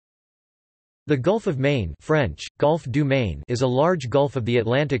The Gulf of Maine French, Golfe du Maine is a large gulf of the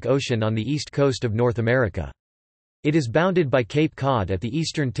Atlantic Ocean on the east coast of North America. It is bounded by Cape Cod at the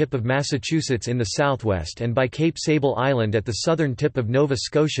eastern tip of Massachusetts in the southwest and by Cape Sable Island at the southern tip of Nova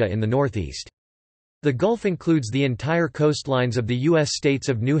Scotia in the northeast. The Gulf includes the entire coastlines of the U.S. states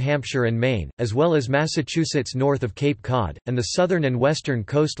of New Hampshire and Maine, as well as Massachusetts north of Cape Cod, and the southern and western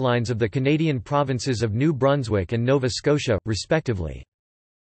coastlines of the Canadian provinces of New Brunswick and Nova Scotia, respectively.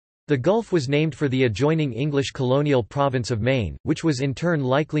 The Gulf was named for the adjoining English colonial province of Maine, which was in turn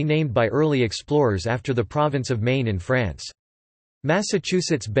likely named by early explorers after the province of Maine in France.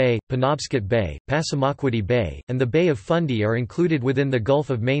 Massachusetts Bay, Penobscot Bay, Passamaquoddy Bay, and the Bay of Fundy are included within the Gulf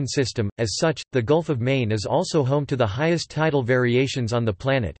of Maine system. As such, the Gulf of Maine is also home to the highest tidal variations on the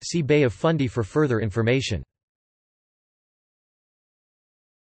planet. See Bay of Fundy for further information.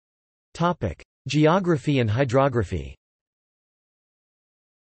 Topic: Geography and hydrography.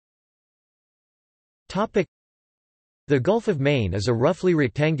 The Gulf of Maine is a roughly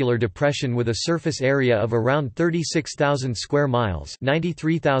rectangular depression with a surface area of around 36,000 square miles,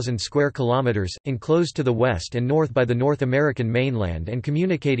 93,000 square kilometers, enclosed to the west and north by the North American mainland and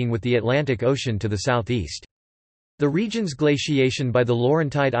communicating with the Atlantic Ocean to the southeast. The region's glaciation by the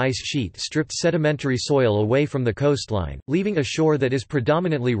Laurentide ice sheet stripped sedimentary soil away from the coastline, leaving a shore that is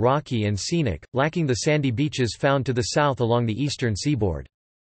predominantly rocky and scenic, lacking the sandy beaches found to the south along the eastern seaboard.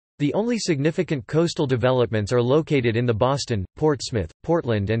 The only significant coastal developments are located in the Boston, Portsmouth,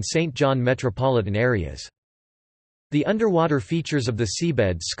 Portland and St. John metropolitan areas. The underwater features of the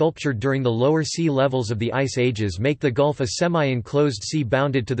seabed sculptured during the lower sea levels of the ice ages make the Gulf a semi-enclosed sea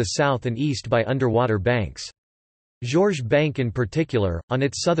bounded to the south and east by underwater banks. Georges Bank in particular, on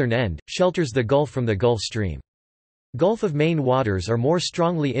its southern end, shelters the Gulf from the Gulf Stream. Gulf of Maine waters are more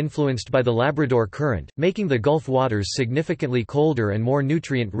strongly influenced by the Labrador Current, making the Gulf waters significantly colder and more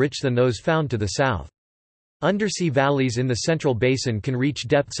nutrient-rich than those found to the south. Undersea valleys in the Central Basin can reach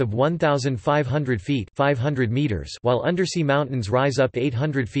depths of 1,500 feet 500 meters, while undersea mountains rise up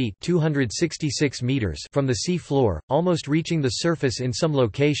 800 feet 266 meters from the sea floor, almost reaching the surface in some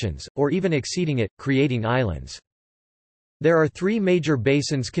locations, or even exceeding it, creating islands. There are three major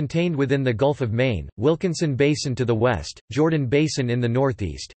basins contained within the Gulf of Maine: Wilkinson Basin to the west, Jordan Basin in the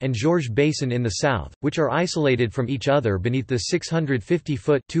northeast, and Georges Basin in the south, which are isolated from each other beneath the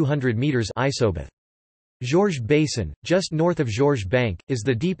 650-foot (200 meters) isobath. Georges Basin, just north of Georges Bank, is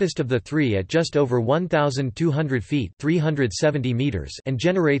the deepest of the three at just over 1,200 feet 370 meters and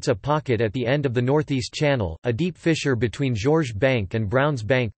generates a pocket at the end of the Northeast Channel, a deep fissure between Georges Bank and Browns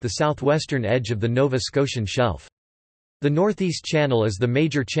Bank, the southwestern edge of the Nova Scotian shelf. The Northeast Channel is the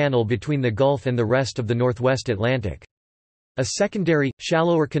major channel between the Gulf and the rest of the Northwest Atlantic. A secondary,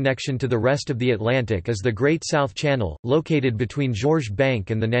 shallower connection to the rest of the Atlantic is the Great South Channel, located between Georges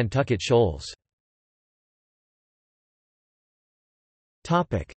Bank and the Nantucket Shoals.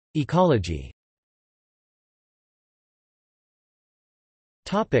 Ecology.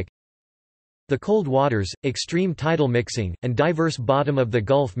 The cold waters, extreme tidal mixing, and diverse bottom of the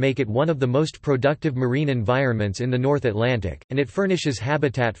Gulf make it one of the most productive marine environments in the North Atlantic, and it furnishes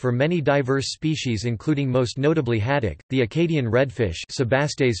habitat for many diverse species including most notably haddock, the Acadian redfish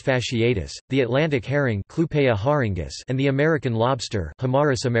Sebastes fasciatus, the Atlantic herring Clupea haringus, and the American lobster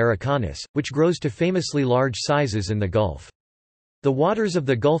Homarus americanus, which grows to famously large sizes in the Gulf. The waters of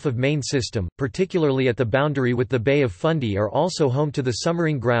the Gulf of Maine system, particularly at the boundary with the Bay of Fundy, are also home to the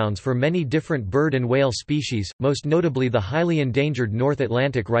summering grounds for many different bird and whale species, most notably the highly endangered North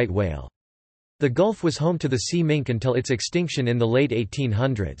Atlantic right whale. The Gulf was home to the sea mink until its extinction in the late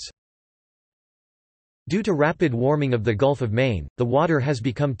 1800s. Due to rapid warming of the Gulf of Maine, the water has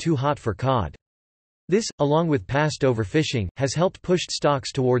become too hot for cod. This, along with past overfishing, has helped push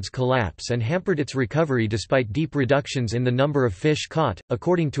stocks towards collapse and hampered its recovery despite deep reductions in the number of fish caught,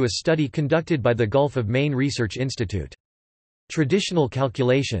 according to a study conducted by the Gulf of Maine Research Institute. Traditional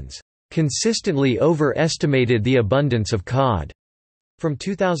calculations consistently overestimated the abundance of cod. From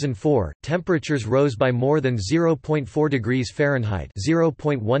 2004, temperatures rose by more than 0.4 degrees Fahrenheit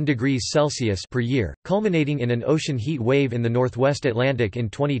 (0.1 degrees Celsius) per year, culminating in an ocean heat wave in the Northwest Atlantic in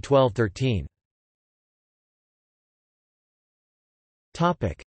 2012-13.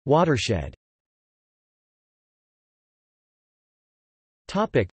 Watershed.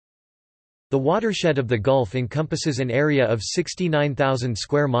 The watershed of the Gulf encompasses an area of 69,000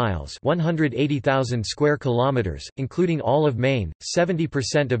 square miles, 180,000 square kilometers, including all of Maine,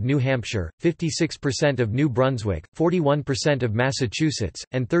 70% of New Hampshire, 56% of New Brunswick, 41% of Massachusetts,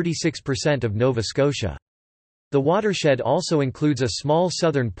 and 36% of Nova Scotia. The watershed also includes a small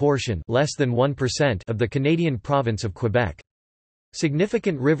southern portion, less than 1%, of the Canadian province of Quebec.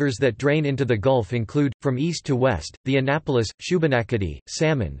 Significant rivers that drain into the Gulf include, from east to west, the Annapolis, Shubenacadie,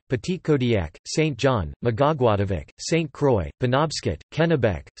 Salmon, Petit Kodiak, St. John, Magogwadavik, St. Croix, Penobscot,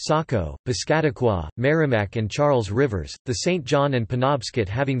 Kennebec, Saco, Piscataqua, Merrimack and Charles Rivers, the St. John and Penobscot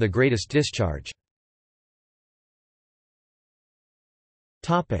having the greatest discharge.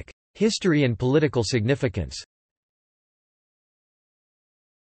 History and political significance.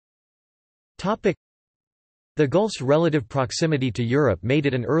 The Gulf's relative proximity to Europe made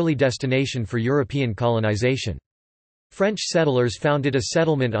it an early destination for European colonization. French settlers founded a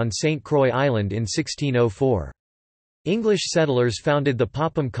settlement on St. Croix Island in 1604. English settlers founded the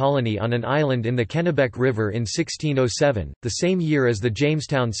Popham colony on an island in the Kennebec River in 1607, the same year as the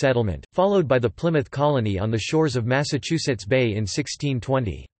Jamestown settlement, followed by the Plymouth colony on the shores of Massachusetts Bay in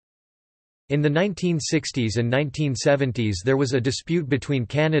 1620. In the 1960s and 1970s there was a dispute between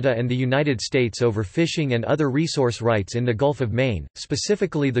Canada and the United States over fishing and other resource rights in the Gulf of Maine,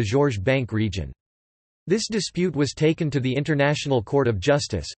 specifically the Georges Bank region. This dispute was taken to the International Court of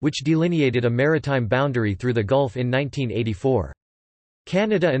Justice, which delineated a maritime boundary through the Gulf in 1984.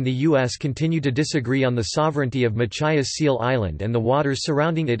 Canada and the U.S. continue to disagree on the sovereignty of Machias Seal Island and the waters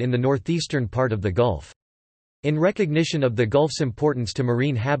surrounding it in the northeastern part of the Gulf. In recognition of the Gulf's importance to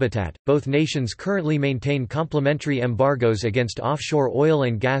marine habitat, both nations currently maintain complementary embargoes against offshore oil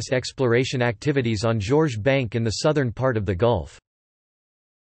and gas exploration activities on Georges Bank in the southern part of the Gulf.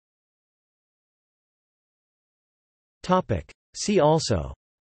 See also: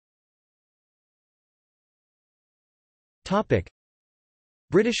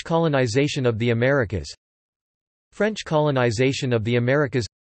 British colonization of the Americas, French colonization of the Americas,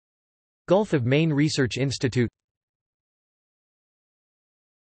 Gulf of Maine Research Institute.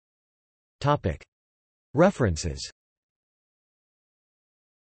 References.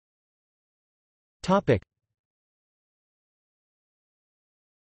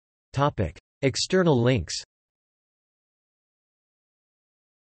 External links.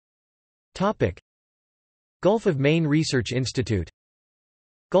 Gulf of Maine Research Institute,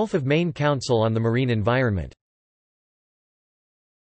 Gulf of Maine Council on the Marine Environment.